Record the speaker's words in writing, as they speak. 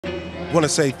I want to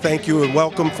say thank you and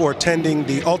welcome for attending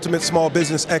the Ultimate Small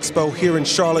Business Expo here in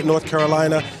Charlotte, North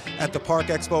Carolina at the Park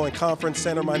Expo and Conference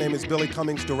Center. My name is Billy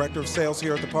Cummings, Director of Sales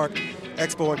here at the Park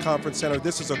Expo and Conference Center.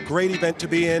 This is a great event to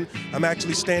be in. I'm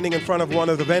actually standing in front of one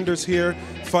of the vendors here,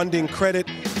 Funding Credit.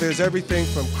 There's everything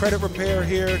from credit repair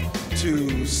here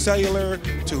to cellular,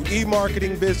 to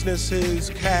e-marketing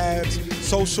businesses, cabs,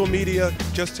 social media,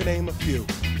 just to name a few.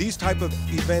 These type of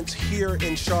events here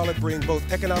in Charlotte bring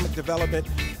both economic development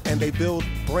and they build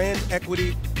brand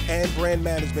equity and brand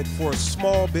management for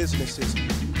small businesses.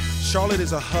 Charlotte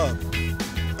is a hub.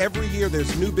 Every year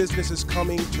there's new businesses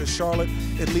coming to Charlotte,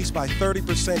 at least by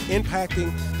 30%,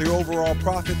 impacting their overall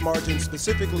profit margin,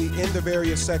 specifically in the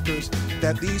various sectors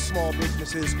that these small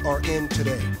businesses are in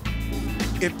today.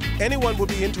 If anyone would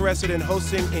be interested in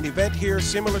hosting an event here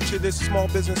similar to this Small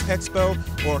Business Expo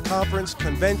or a conference,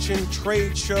 convention,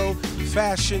 trade show,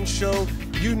 fashion show,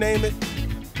 you name it,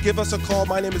 give us a call.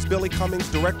 My name is Billy Cummings,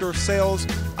 Director of Sales.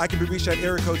 I can be reached at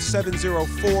area code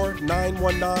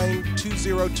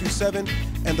 704-919-2027.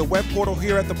 And the web portal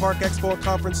here at the Park Expo and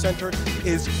Conference Center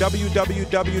is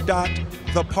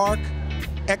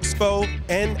www.theparkexpo,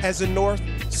 N as in North,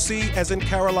 C as in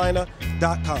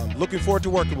Carolina.com. Looking forward to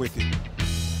working with you.